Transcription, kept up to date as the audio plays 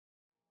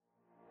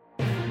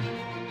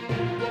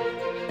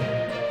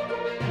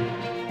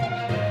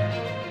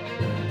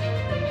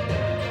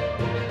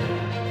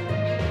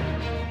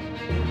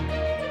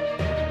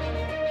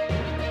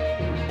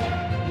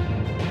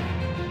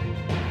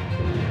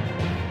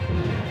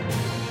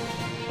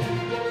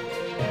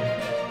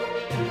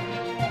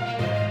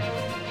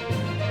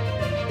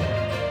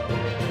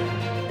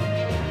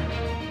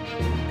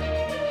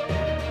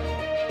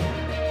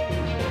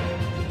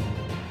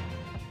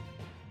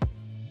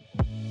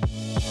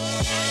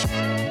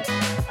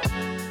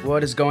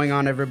What is going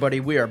on, everybody?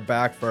 We are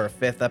back for our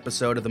 5th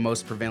episode of the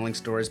Most Prevailing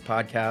Stories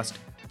podcast.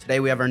 Today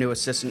we have our new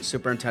Assistant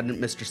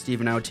Superintendent Mr.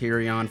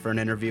 Autieri on for an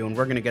interview, and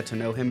we're going to get to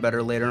know him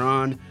better later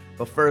on.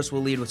 But first,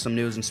 we'll lead with some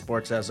news and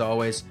sports as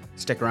always.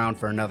 Stick around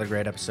for another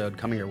great episode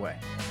coming your way.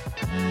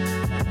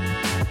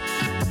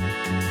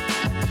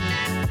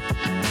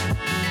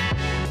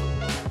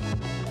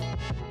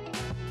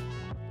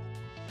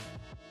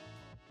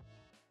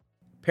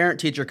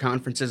 Parent-teacher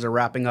conferences are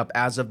wrapping up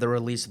as of the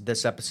release of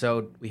this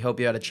episode. We hope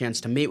you had a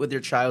chance to meet with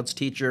your child's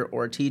teacher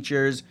or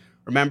teachers.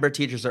 Remember,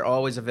 teachers are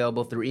always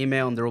available through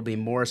email, and there will be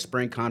more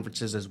spring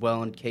conferences as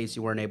well in case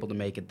you weren't able to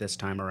make it this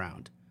time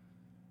around.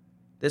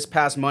 This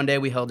past Monday,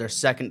 we held our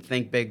second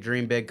Think Big,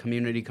 Dream Big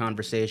community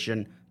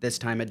conversation, this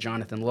time at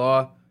Jonathan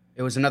Law.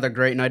 It was another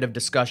great night of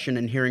discussion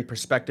and hearing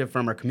perspective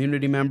from our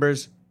community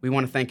members. We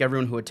want to thank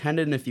everyone who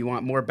attended, and if you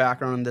want more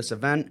background on this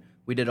event,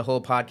 we did a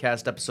whole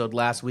podcast episode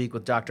last week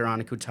with Dr.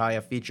 Anna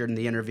Kutaya featured in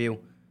the interview.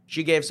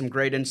 She gave some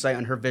great insight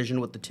on her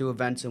vision with the two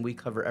events, and we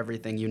cover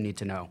everything you need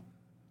to know.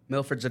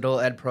 Milford's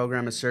Adult Ed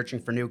program is searching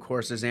for new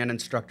courses and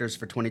instructors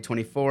for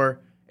 2024.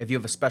 If you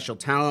have a special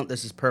talent,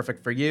 this is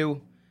perfect for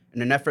you.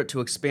 In an effort to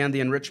expand the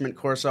enrichment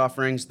course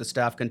offerings, the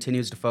staff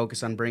continues to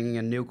focus on bringing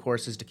in new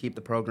courses to keep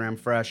the program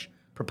fresh.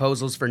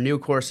 Proposals for new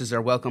courses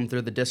are welcome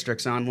through the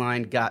district's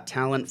online Got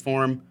Talent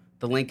form.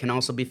 The link can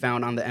also be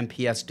found on the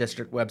MPS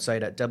district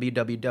website at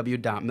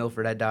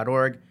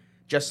www.milforded.org.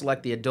 Just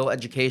select the Adult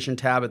Education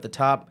tab at the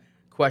top.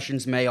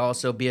 Questions may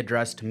also be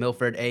addressed to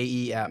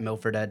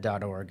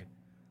milfordae@milforded.org.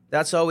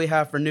 That's all we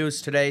have for news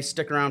today.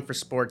 Stick around for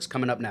sports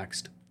coming up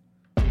next.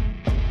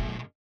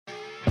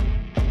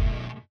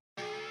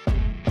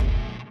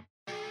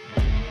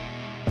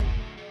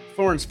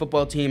 Foreign's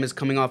football team is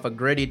coming off a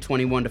gritty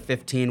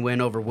 21-15 win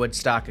over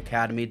Woodstock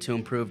Academy to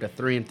improve to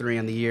 3-3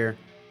 on the year.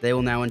 They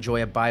will now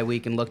enjoy a bye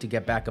week and look to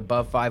get back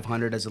above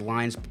 500 as the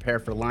Lions prepare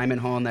for Lyman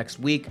Hall next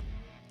week.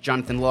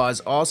 Jonathan Law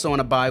is also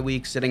on a bye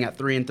week, sitting at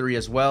 3-3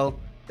 as well.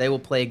 They will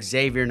play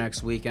Xavier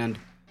next weekend.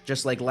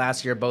 Just like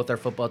last year, both our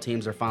football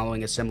teams are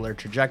following a similar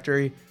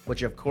trajectory,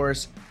 which of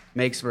course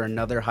makes for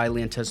another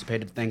highly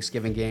anticipated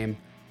Thanksgiving game.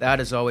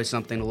 That is always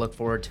something to look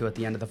forward to at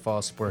the end of the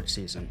fall sports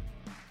season.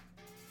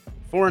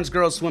 Foreign's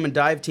girls swim and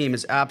dive team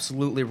is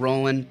absolutely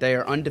rolling. They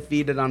are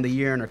undefeated on the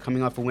year and are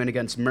coming off a win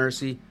against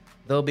Mercy.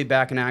 They'll be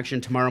back in action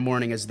tomorrow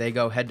morning as they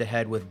go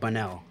head-to-head with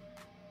Bunnell.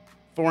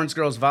 Foreign's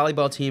girls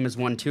volleyball team has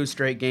won 2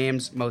 straight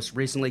games, most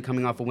recently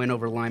coming off a win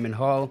over Lyman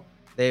Hall.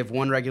 They have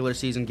 1 regular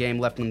season game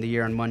left in the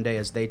year on Monday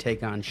as they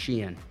take on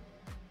Sheehan.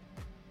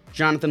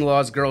 Jonathan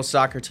Law's girls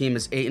soccer team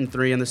is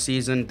 8-3 in the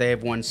season. They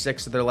have won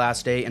 6 of their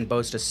last 8 and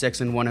boast a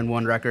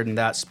 6-1-1 record in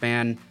that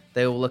span.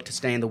 They will look to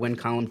stay in the win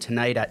column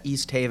tonight at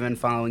East Haven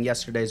following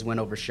yesterday's win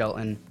over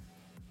Shelton.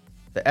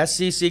 The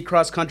SCC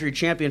Cross Country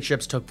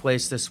Championships took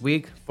place this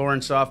week.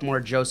 Foreign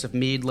sophomore Joseph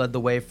Mead led the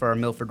way for our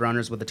Milford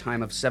runners with a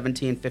time of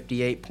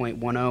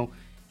 17:58.10.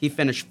 He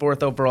finished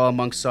 4th overall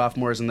amongst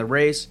sophomores in the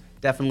race,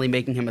 definitely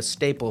making him a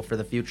staple for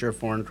the future of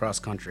foreign cross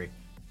country.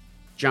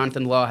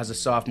 Jonathan Law has a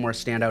sophomore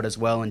standout as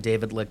well in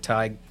David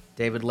Lichtig.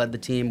 David led the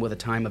team with a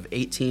time of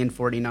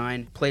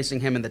 18:49,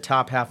 placing him in the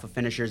top half of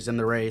finishers in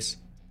the race.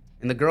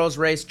 In the girls'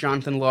 race,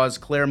 Jonathan Law's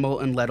Claire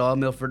Moulton led all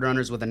Milford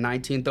runners with a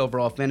 19th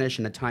overall finish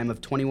and a time of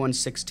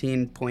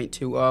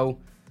 21:16.20.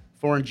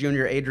 Foreign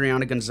junior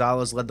Adriana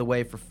Gonzalez led the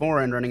way for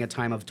Foreign, running a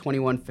time of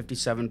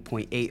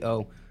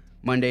 21:57.80.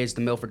 Monday is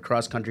the Milford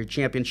Cross Country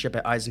Championship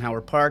at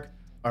Eisenhower Park.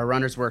 Our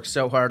runners work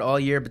so hard all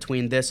year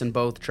between this and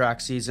both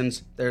track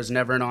seasons. There's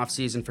never an off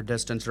season for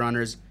distance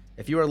runners.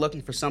 If you are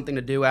looking for something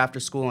to do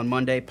after school on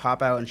Monday,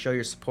 pop out and show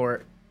your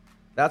support.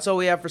 That's all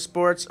we have for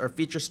sports. Our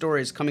feature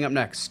story is coming up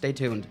next. Stay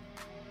tuned.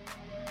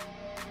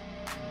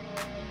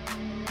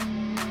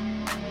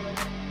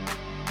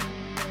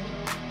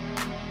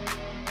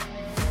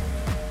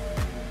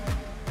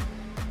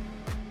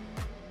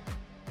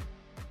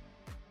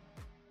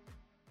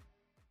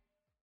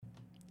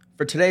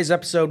 For today's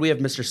episode, we have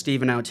Mr.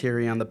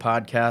 Autieri on the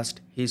podcast.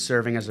 He's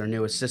serving as our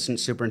new assistant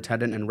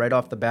superintendent, and right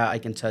off the bat, I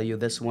can tell you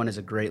this one is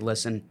a great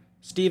listen.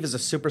 Steve is a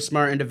super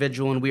smart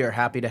individual, and we are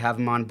happy to have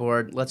him on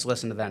board. Let's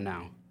listen to that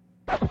now.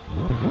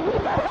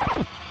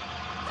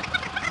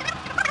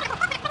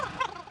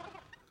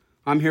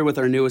 I'm here with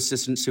our new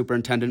assistant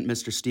superintendent,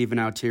 Mr.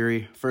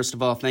 Autieri. First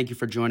of all, thank you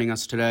for joining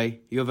us today.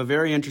 You have a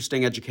very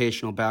interesting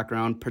educational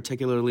background,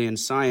 particularly in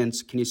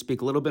science. Can you speak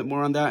a little bit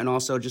more on that, and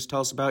also just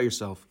tell us about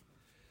yourself?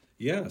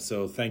 Yeah,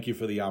 so thank you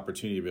for the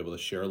opportunity to be able to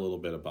share a little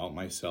bit about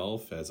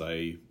myself as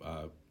I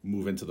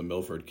move into the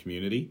Milford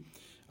community.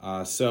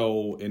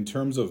 So in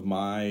terms of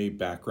my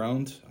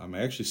background, I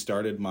actually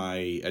started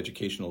my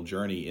educational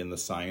journey in the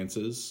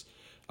sciences.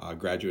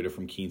 Graduated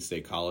from Keene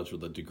State College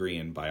with a degree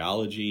in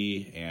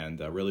biology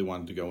and really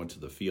wanted to go into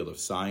the field of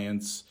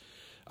science.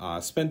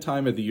 Spent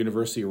time at the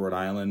University of Rhode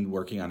Island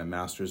working on a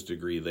master's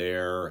degree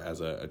there as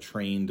a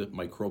trained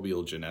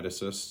microbial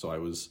geneticist. So I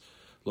was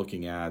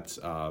looking at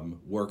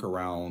work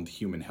around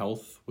human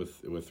health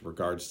with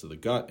regards to the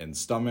gut and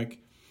stomach.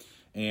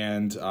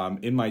 And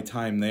in my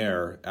time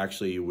there,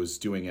 actually was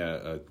doing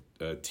a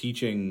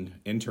teaching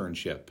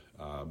internship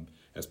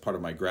as part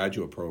of my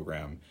graduate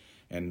program,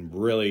 and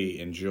really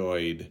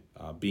enjoyed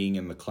being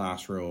in the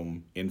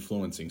classroom,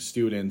 influencing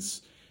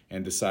students,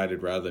 and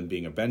decided rather than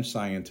being a bench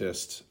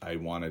scientist, I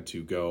wanted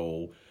to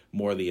go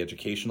more the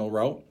educational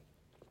route.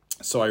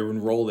 So I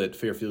enrolled at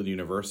Fairfield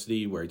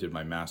University, where I did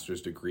my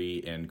master's degree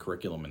in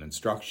curriculum and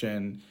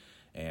instruction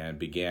and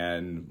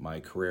began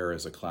my career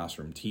as a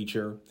classroom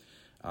teacher.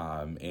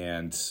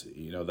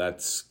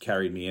 That's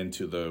carried me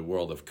into the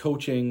world of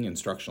coaching,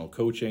 instructional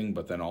coaching,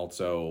 but then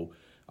also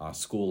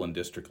school and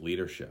district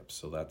leadership.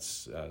 So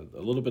that's a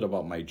little bit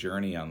about my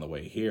journey on the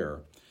way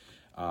here.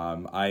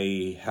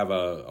 I have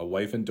a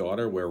wife and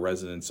daughter. We're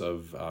residents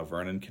of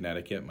Vernon,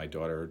 Connecticut. My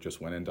daughter just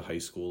went into high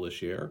school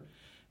this year,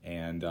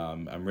 and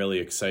I'm really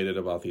excited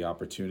about the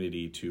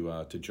opportunity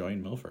to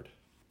join Milford.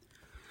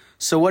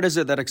 So what is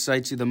it that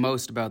excites you the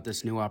most about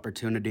this new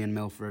opportunity in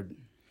Milford?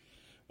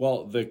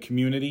 Well, the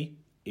community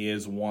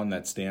is one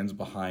that stands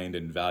behind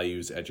and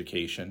values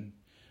education.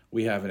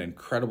 We have an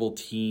incredible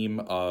team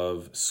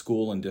of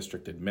school and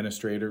district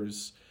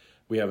administrators.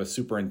 We have a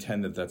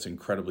superintendent that's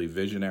incredibly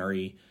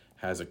visionary,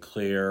 has a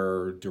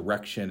clear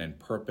direction and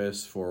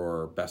purpose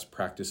for best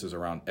practices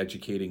around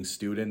educating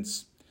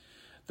students.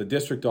 The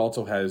district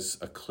also has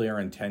a clear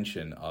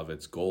intention of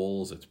its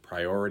goals, its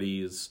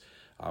priorities.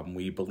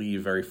 We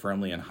believe very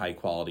firmly in high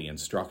quality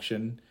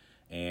instruction,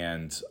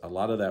 and a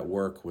lot of that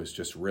work was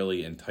just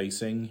really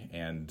enticing.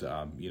 And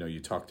you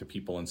talk to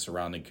people in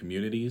surrounding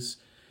communities,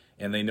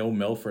 and they know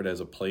Milford as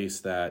a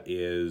place that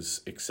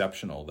is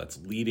exceptional, that's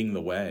leading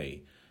the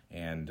way.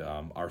 And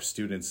our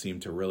students seem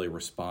to really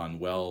respond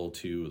well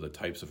to the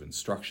types of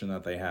instruction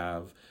that they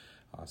have.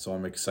 So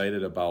I'm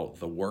excited about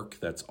the work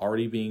that's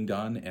already being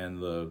done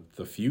and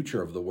the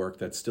future of the work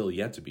that's still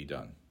yet to be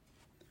done.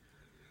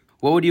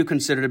 What would you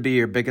consider to be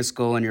your biggest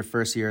goal in your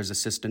first year as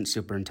assistant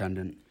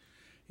superintendent?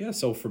 Yeah,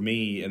 so for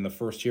me, in the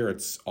first year,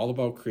 it's all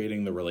about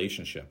creating the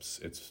relationships.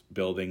 It's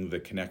building the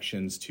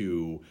connections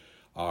to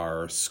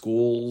our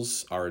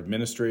schools, our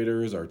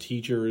administrators, our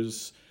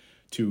teachers,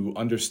 to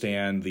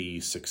understand the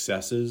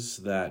successes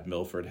that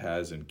Milford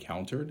has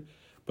encountered,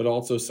 but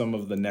also some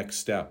of the next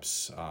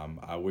steps.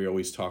 We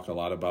always talk a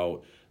lot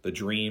about the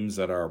dreams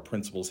that our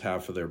principals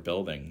have for their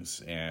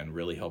buildings and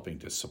really helping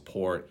to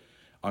support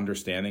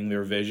understanding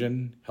their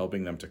vision,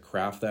 helping them to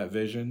craft that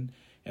vision,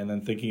 and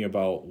then thinking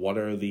about what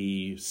are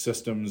the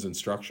systems and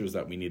structures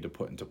that we need to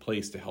put into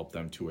place to help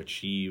them to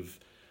achieve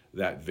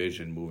that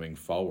vision moving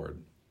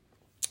forward.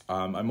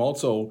 I'm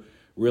also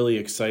really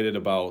excited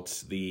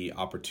about the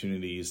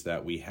opportunities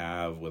that we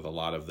have with a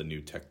lot of the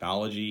new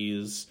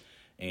technologies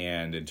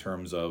and in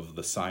terms of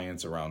the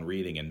science around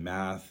reading and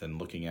math and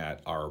looking at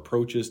our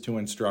approaches to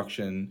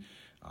instruction.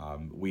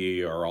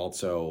 We are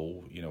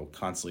also,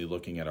 constantly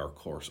looking at our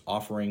course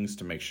offerings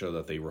to make sure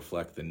that they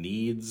reflect the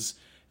needs,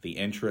 the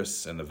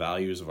interests, and the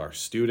values of our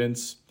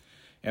students,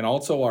 and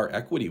also our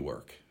equity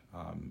work.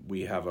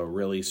 We have a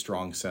really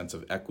strong sense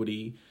of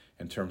equity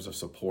in terms of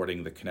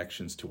supporting the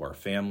connections to our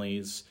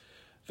families.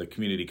 The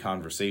community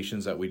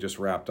conversations that we just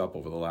wrapped up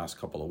over the last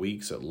couple of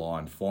weeks at Law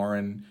and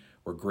Foreign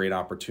were great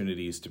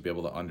opportunities to be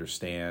able to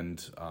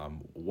understand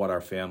what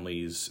our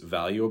families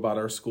value about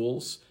our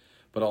schools,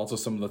 but also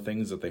some of the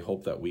things that they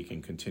hope that we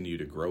can continue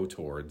to grow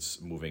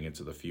towards moving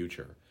into the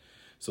future.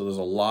 So there's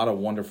a lot of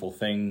wonderful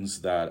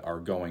things that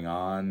are going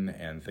on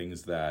and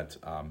things that,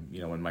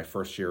 in my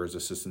first year as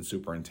assistant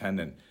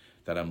superintendent,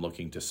 that I'm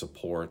looking to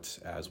support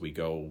as we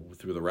go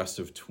through the rest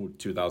of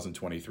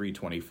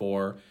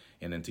 2023-24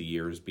 and into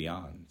years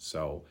beyond.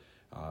 So,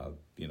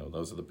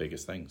 those are the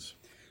biggest things.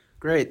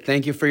 Great.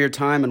 Thank you for your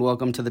time and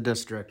welcome to the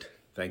district.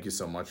 Thank you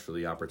so much for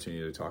the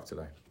opportunity to talk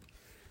today.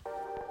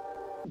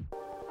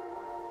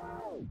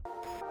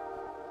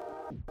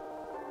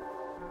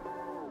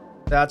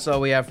 That's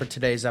all we have for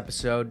today's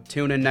episode.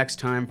 Tune in next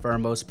time for our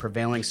most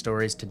prevailing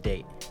stories to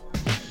date.